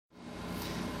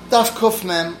Daf Kuf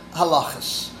Mem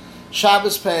Halachas.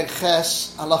 Shabbos Perek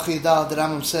Ches Halacha Yidal. The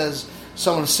Rambam says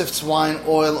someone sifts wine,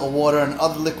 oil, or water, and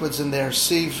other liquids in their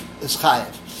sieve is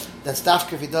chayev. That's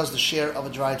dafka if he does the share of a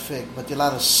dried fig. But you're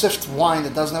allowed to sift wine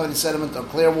that doesn't have any sediment, or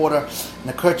clear water in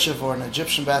a kerchief or an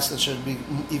Egyptian basket that should be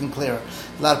even clearer.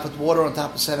 You're allowed to put water on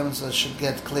top of sediment so it should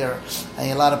get clearer. And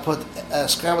you're allowed to put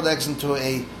scrambled eggs into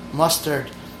a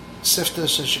mustard sifter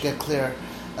so it should get clearer.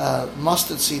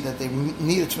 Mustard seed that they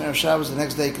need it from Erev Shabbos, the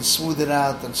next day you can smooth it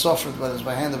out and soften it, whether it's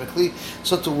by hand or by kli,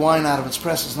 so to wine out of its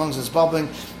press as long as it's bubbling.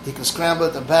 He can scramble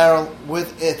it, a barrel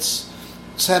with its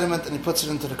sediment, and he puts it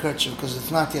into the kerchief because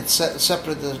it's not yet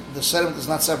separate. The sediment is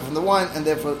not separate from the wine, and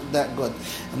therefore that good.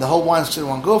 And the whole wine is considered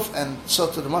one goof, and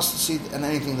so to the mustard seed and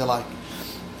anything they like.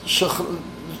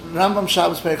 Rambam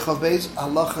Shabbos Perek Chav Beis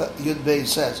Halacha Yud Beis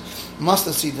says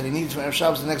mustard seed that he needs from Erev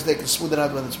Shabbos the next day can smooth it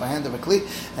out whether it's by hand or by kli,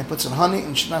 and puts in honey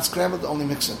and should not scramble it, only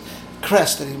mix it.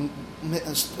 Cress that he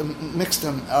mixed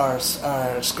them or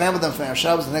scrambled them from Erev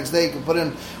Shabbos the next day you can put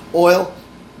in oil,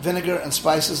 vinegar and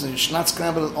spices, and you should not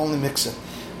scramble it, only mix it.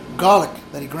 Garlic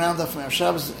that he ground up from Erev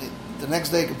Shabbos the next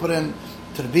day you can put in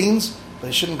to the beans, but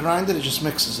he shouldn't grind it, he just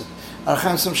mixes it.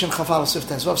 Archaim Simshin Chafal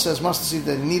Siftes Vav says mustard seed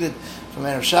that he needed from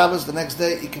Erev Shabbos the next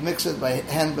day, you can mix it by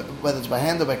hand, whether it's by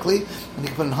hand or by kli, and you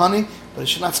can put in honey, but he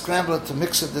should not scramble it to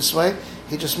mix it this way.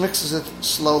 He just mixes it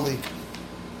slowly,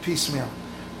 piecemeal.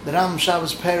 The Rambam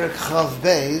Shabbos Perek Chav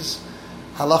Beis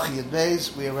Halacha Yud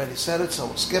Beis, we already said it, so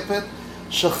we'll skip it.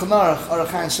 Shulchan Aruch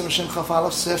Archaim Simshin Chafal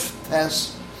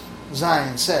Siftes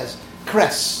Zayin says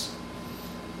cress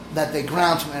that they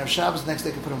ground from Erev Shabbos, the next day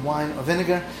they can put in wine or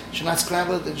vinegar. Should not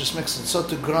scramble it, they just mix it. So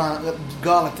to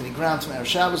garlic that he ground from Erev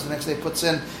Shabbos, the next day puts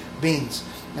in beans.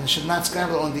 And should not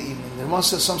scramble it on the evening. The Ramah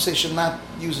says some say should not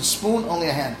use a spoon, only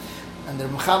a hand. And the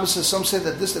Mechaber says some say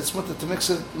that that's mutter to mix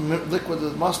it liquid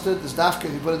with mustard is dafka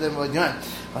if you put it in with yon.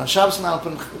 But on Shabbos now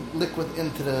put liquid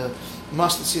into the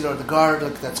mustard seed or the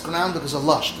garlic that's ground because of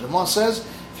lush. The Ramah says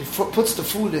if he puts the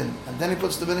food in and then he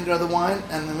puts the vinegar or the wine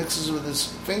and then mixes it with his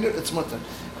finger, it's mutter.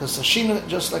 Because sashina,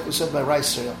 just like we said by rice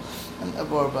cereal,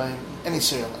 or by any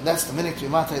cereal, and that's the minik to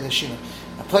matay the shina.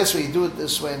 A place where you do it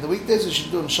this way in the weekdays, you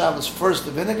should do on Shabbos first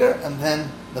the vinegar and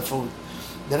then the food.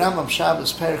 The Rambam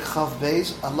Shabbos Perek Chav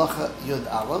Beis Halacha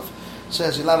Yud Aleph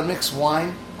says you're allowed to mix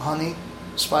wine, honey,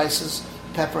 spices,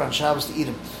 pepper on Shabbos to eat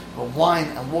them. But wine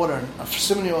and water and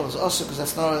simony oil is also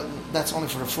because that's only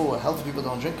for the food. Healthy people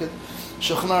don't drink it.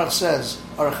 Shulchan Aruch says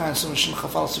Archaim Simon Shin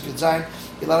Chafal Sifid Zayin.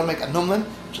 You're allowed to make a numlin,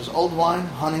 which is old wine,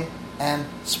 honey, and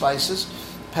spices,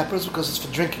 peppers because it's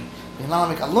for drinking. You're allowed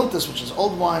to make a luntas, which is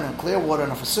old wine and clear water,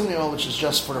 and a simony oil, which is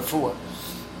just for the food.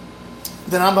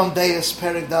 The Rambam Deis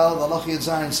Perek Dal Halacha Yud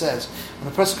Zayin says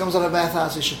when a person comes out of the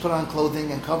bathhouse, he should put on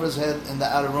clothing and cover his head in the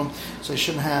outer room so he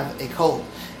shouldn't have a cold.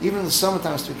 Even in the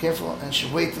summertime, he has to be careful and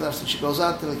should wait till after she goes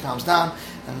out till he calms down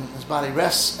and his body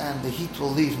rests and the heat will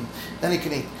leave him. Then he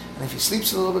can eat. And if he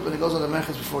sleeps a little bit when he goes out of the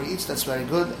merchets before he eats, that's very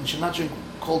good. And he should not drink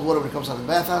cold water when he comes out of the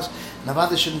bathhouse.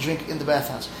 Navada shouldn't drink in the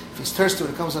bathhouse. If he's thirsty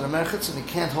when he comes out of the merchets and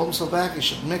he can't hold himself back, he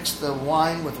should mix the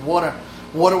wine with water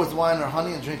with wine or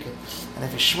honey and drink it. And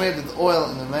if he shmeared with oil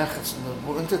in the merchets in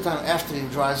the wintertime after he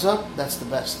dries up, that's the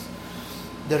best.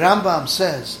 The Rambam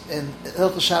says in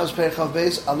Hilchos Shabbos Perek Chav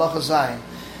Beis Halacha Zayin,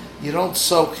 you don't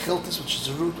soak chiltis, which is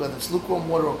a root, whether it's lukewarm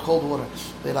water or cold water.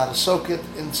 You're allowed to soak it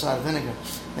inside vinegar.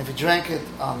 And if you drank it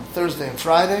on Thursday and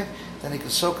Friday, then he can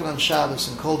soak it on Shabbos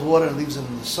in cold water and leaves it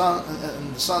in the sun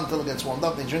until it gets warmed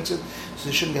up. Then he drinks it, so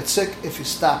he shouldn't get sick if you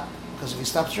stop. Because if he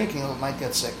stops drinking, he might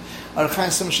get sick. Archaim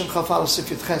Simshin Chafal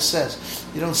Sifid Ches says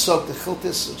you don't soak the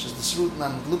chiltis, which is the root,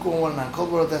 non lukewarm water, non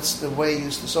cold water. That's the way you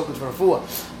used to soak it for a fuah.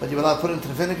 But you're allowed to put it into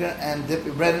the vinegar and dip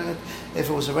your bread in it.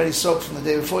 If it was already soaked from the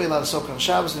day before, you're allowed to soak it on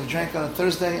Shabbos. And if you drank it on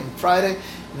Thursday and Friday,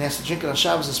 and he has to drink it on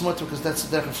Shabbos, it's mutter because that's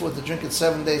the derech food to drink it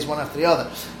 7 days, one after the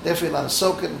other. Therefore, you're allowed to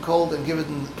soak it in cold and give it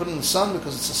and put it in the sun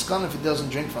because it's a scun if he doesn't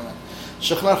drink from it.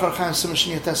 Shulchan Aruch Archaim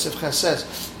Simshin Yatesif Ches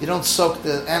says you don't soak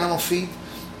the animal feed,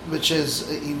 which is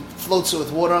he floats it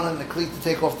with water on it and a cleat to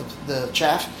take off the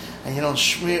chaff, and you don't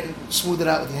smooth it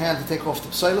out with your hand to take off the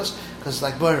psilos because it's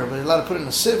like butter. But you're allowed to put it in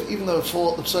a sieve, even though the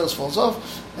psilos falls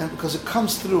off, and because it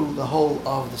comes through the whole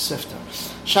of the sifter.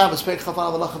 Shabbos Perek Chav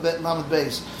Halacha Bet Lamed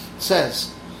Beis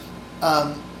says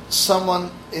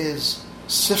someone is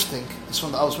sifting. It's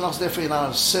from the Ausmanos. Therefore, you're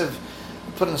allowed to sieve.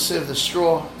 Put in a sieve the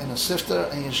straw in a sifter,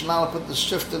 and you should not put the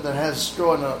sifter that has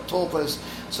straw in a tall place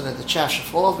so that the chaff should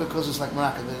fall off because it's like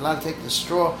maraca. You're allowed to take the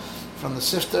straw from the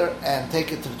sifter and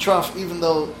take it to the trough, even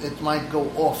though it might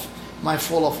go off, might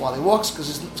fall off while he walks, because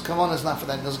his kavanah is not for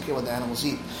that. He doesn't care what the animals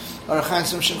eat. Archaim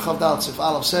Simshin Chav Dal Sif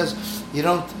Aleph says you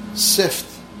don't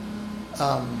sift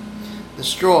the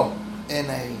straw in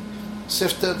a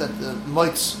sifter that the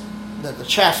moitz, that the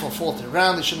chaff will fall to the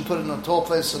ground. They shouldn't put it in a tall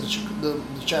place so that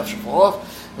the chaff should fall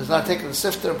off. But it's not taking the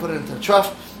sifter and put it into the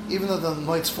trough, even though the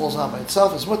moitz falls out by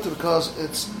itself. It's mutter because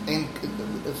it's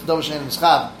dovish and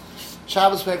mischav.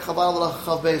 Shabbos Perek Chaval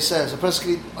Chav Beis says a person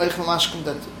can eat oichel mashkum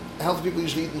that healthy people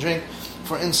usually eat and drink.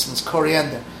 For instance,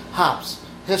 coriander, hops,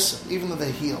 hyssop, even though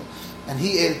they heal. And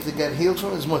he ate it to get healed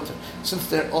from his mutter. Since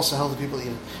they're also healthy people eat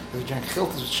it. If you drink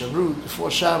chiltas with sharud before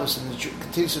Shabbos and he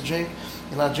continues to drink,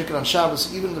 you're allowed to drink it on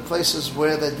Shabbos, even in the places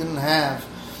where they didn't have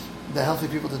the healthy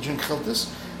people to drink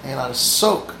chiltas. And you're allowed to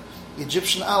soak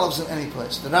Egyptian olives in any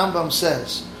place. The Rambam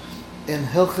says in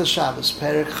Hilchas Shabbos,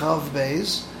 Perek Chav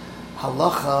Beis,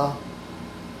 Halacha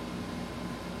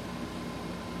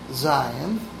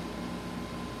Zayin,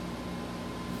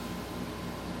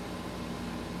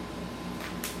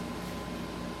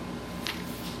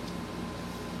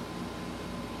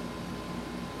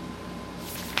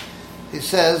 he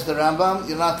says, the Rambam,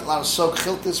 you're not allowed to soak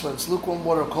chiltis, whether it's lukewarm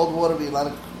water or cold water, but you're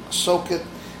allowed to soak it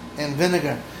in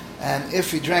vinegar. And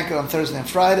if he drank it on Thursday and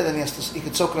Friday, then he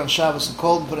could soak it on Shabbos and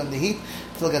cold and put it in the heat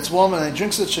until it gets warm, and then he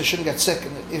drinks it, so he shouldn't get sick.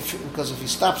 And because if he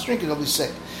stops drinking, he'll be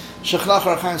sick. Shechlach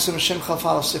Archaim Sim Shem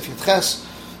Chafal Sif Yitches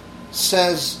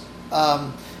says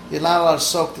you're not allowed to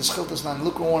soak this chiltis not in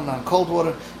lukewarm water, not in cold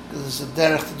water, because there's a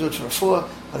derech to do it for a refuah.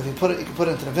 But if you put it, you can put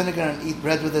it into the vinegar and eat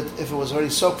bread with it. If it was already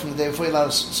soaked from the day before, you're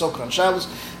allowed to soak it on Shabbos.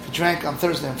 If he drank on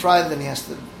Thursday and Friday, then he has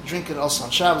to drink it also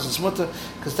on Shabbos. It's mutter,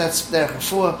 because that's derech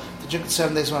refuah. To drink it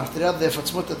 7 days one after the other. Therefore,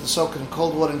 it's mutter to soak it in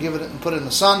cold water and give it and put it in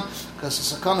the sun, because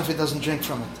it's a sakon if he doesn't drink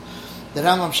from it. The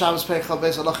Rambam Shabbos Perek Chal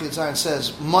Beis Halacha Yitzayin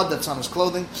says mud that's on his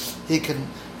clothing, he can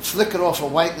flick it off or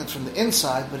whiten it from the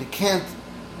inside, but he can't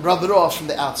rub it off from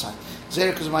the outside.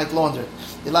 Zera because it might launder it.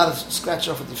 You're allowed to scratch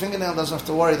off with your fingernail, doesn't have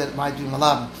to worry that it might be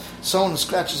malabim. Someone who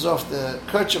scratches off the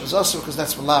kerchief is also because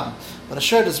that's malabim. But a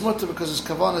shirt is mutter because his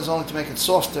kavanah is only to make it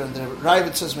softer, and the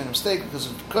Ravid says made a mistake because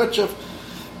of the kerchief,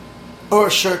 or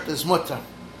a shirt is mutter.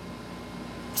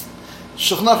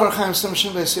 Shulchan Aruch Chaim Sim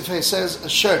Shem Beis says a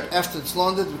shirt after it's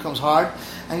laundered becomes hard,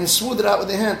 and you smooth it out with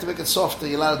your hand to make it softer.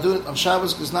 You're allowed to do it on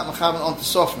Shabbos because it's not mechavan on to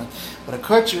soften it. But a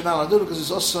kerchief you're not allowed to do it because it's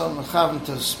also mechavan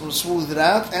to smooth it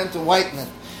out and to whiten it.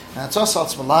 And it's also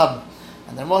it's malab.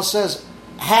 And the Rambam says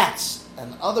hats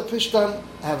and other pishtan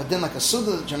have a din like a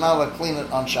suda that you're not allowed to clean it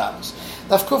on Shabbos.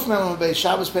 Daf Kuf Mem Beis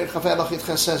Shabbos Perek Chafei Halacha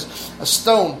Yitches says a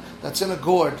stone that's in a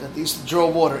gourd that they used to draw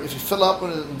water. If you fill up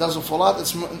with it and it doesn't fall out,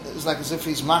 it's like as if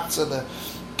he's matzah the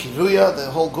kiruya, the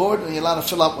whole gourd, and you're allowed to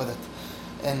fill up with it.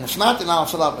 And if not, you're not allowed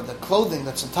to fill up with the clothing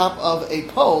that's on top of a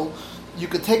pole. You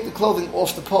could take the clothing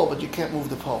off the pole, but you can't move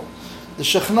the pole. The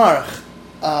Shulchan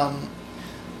Aruch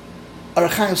Aruch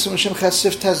Chaim Sim Shem Ches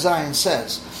Sif Tez Zayin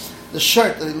says the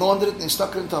shirt that he laundered it and he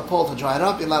stuck it into a pole to dry it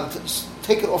up, you're allowed to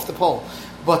take it off the pole.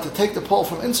 But to take the pole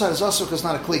from inside is also because it's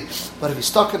not a kli. But if he's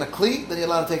stuck in a kli, then you're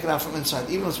allowed to take it out from inside,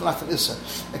 even if it's not an issa.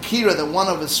 A kira that one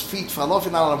of his feet fell off,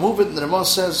 you're not allowed to move it. And the Rambam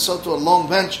says so to a long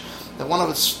bench that one of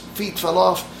its feet fell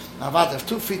off. Now, if you have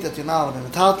 2 feet that you're not allowed to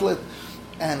metaltal it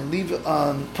and leave it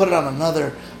put it on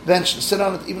another bench to sit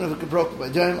on it, even if it could broke by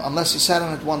Yom, unless you sat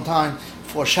on it one time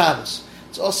for Shabbos.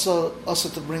 It's also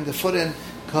to bring the foot in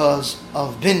because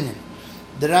of binyan.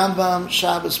 The Rambam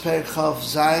Shabbos Perek Chav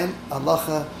Zayin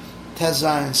Halacha Tez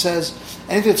Zayin says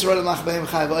anything that's already Machbeim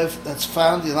Chayv that's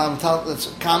found, you're allowed to,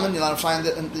 that's common, you're allowed to find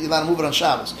it and you're allowed to move it on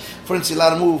Shabbos. For instance, you're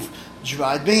allowed to move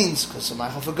dried beans because it's a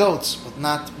meichel for goats, but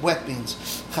not wet beans.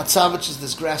 Chatzav, which is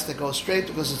this grass that goes straight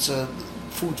because it's a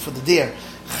food for the deer.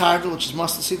 Chardal, which is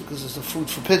mustard seed because it's the food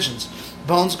for pigeons.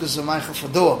 Bones because it's a meichel for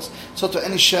dogs. So to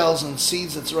any shells and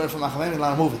seeds that's roy from Machbeim, you're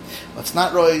allowed to move it. But it's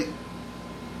not roy.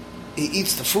 He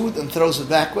eats the food and throws it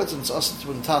backwards, and it's also to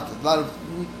be metatal. A lot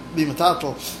of be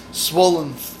metatal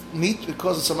swollen meat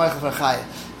because it's a meichel for chaya.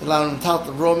 A lot of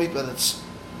metatal raw meat, whether it's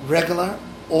regular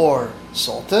or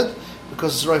salted,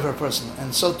 because it's right for a person.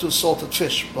 And so too salted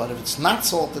fish. But if it's not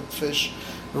salted fish,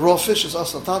 raw fish is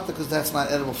also tata because that's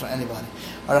not edible for anybody.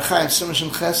 Arachayim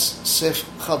Simashim Ches Sif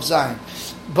Chav Zayin.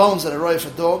 Bones that are raw for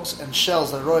dogs and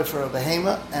shells that are raw for a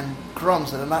behemoth and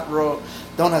crumbs that are not raw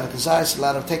don't have a kazayis,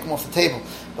 allowed to take them off the table.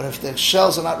 But if the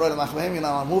shells are not raw to machbeim, you're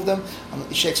not allowed to move them. And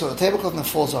he shakes over the tablecloth and it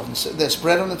falls off. And there's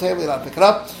bread on the table, you're allowed to pick it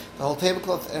up. The whole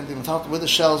tablecloth and be metaltal with the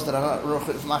shells that are not raw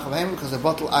for machbeim because they're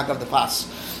bottle agav the pas.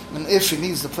 And if he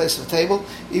needs the place of the table,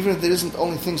 even if there isn't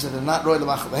only things that are not roy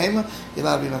l'machal you're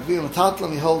allowed to be makbir metaltal,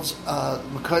 and he holds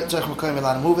tzarech makoyim, you're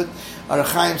allowed to move it.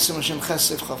 Arachayim simashim ches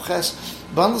sif chav ches,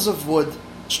 bundles of wood,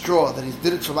 straw that he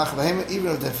did it for machal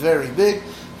even if they're very big,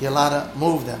 you're allowed to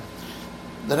move them.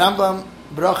 The Rambam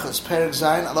Brachas Perek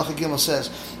Zayin Halacha Gimel says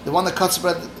the one that cuts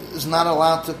bread is not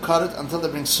allowed to cut it until they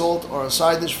bring salt or a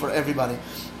side dish for everybody,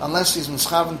 unless he's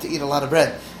mischaven to eat a lot of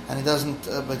bread. and he doesn't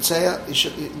B'tzeya,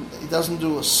 he doesn't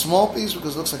do a small piece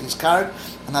because it looks like he's carved,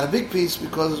 and not a big piece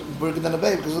because because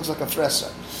it looks like a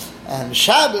fresser. And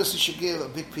Shabbos, he should give a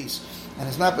big piece, and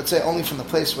it's not B'tzeya only from the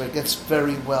place where it gets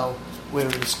very well, where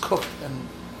it is cooked and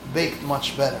baked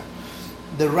much better.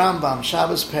 The Rambam,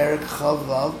 Shabbos Perek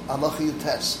Chavav Halacha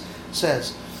Yutes,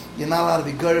 says you're not allowed to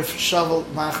be gerif shovel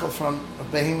machel from a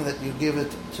behemoth that you give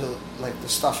it to, like to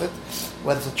stuff it,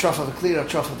 whether it's a trough of a clear or a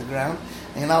trough of the ground,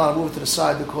 and you're not allowed to move it to the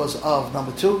side because of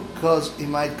number two, because he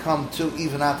might come to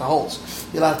even out the holes.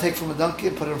 You're allowed to take from a donkey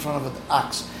and put it in front of an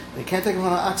ox. But you can't take it from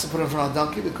an ox and put it in front of a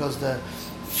donkey because the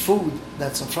food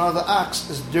that's in front of the ox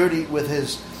is dirty with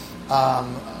his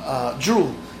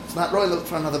drool. It's not royal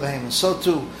for another behemoth. So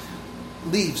too,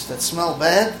 leaves that smell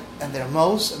bad and they're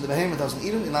moles and the behemoth doesn't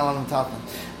eat them, you're not allowed to top them.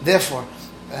 Therefore,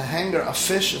 a hanger of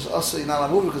fish is also you're not allowed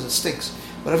to move it because it stinks.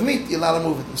 But of meat, you're allowed to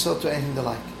move it, and so to anything they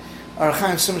like.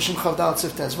 Arachaim Simon Chavdal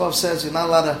Tzifte Azvav says you're not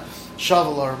allowed to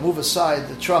shovel or move aside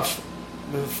the trough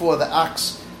before the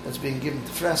ox that's being given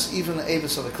to fresh, even the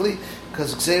avis of a kli,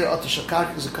 because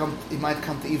he might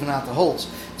come to even out the holes.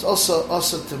 It's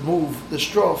also to move the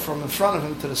straw from in front of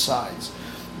him to the sides.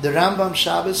 The Rambam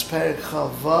Shabbos Perek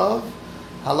Chavav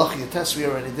Halacha Yutes we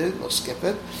already did. We'll skip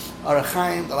it.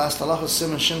 Arachaim, the last halacha,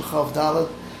 Simon Shin Chav Dalad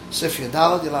Sifya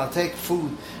Dalad. You're allowed to take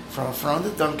food from in front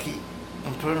of the donkey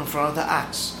and put it in front of the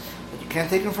ox, but you can't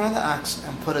take it in front of the ox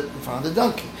and put it in front of the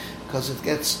donkey because it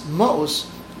gets mo's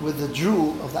with the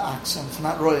drool of the ox and it's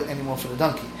not royal anymore for the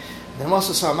donkey. Then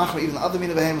also saw machmer even the other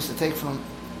mina behemoths to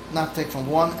not take from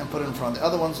one and put it in front of the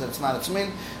other ones that it's not its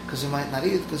min because you might not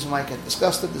eat it because you might get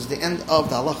disgusted. This is the end of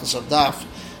the halachas of Daf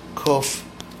Kuf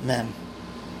Mem.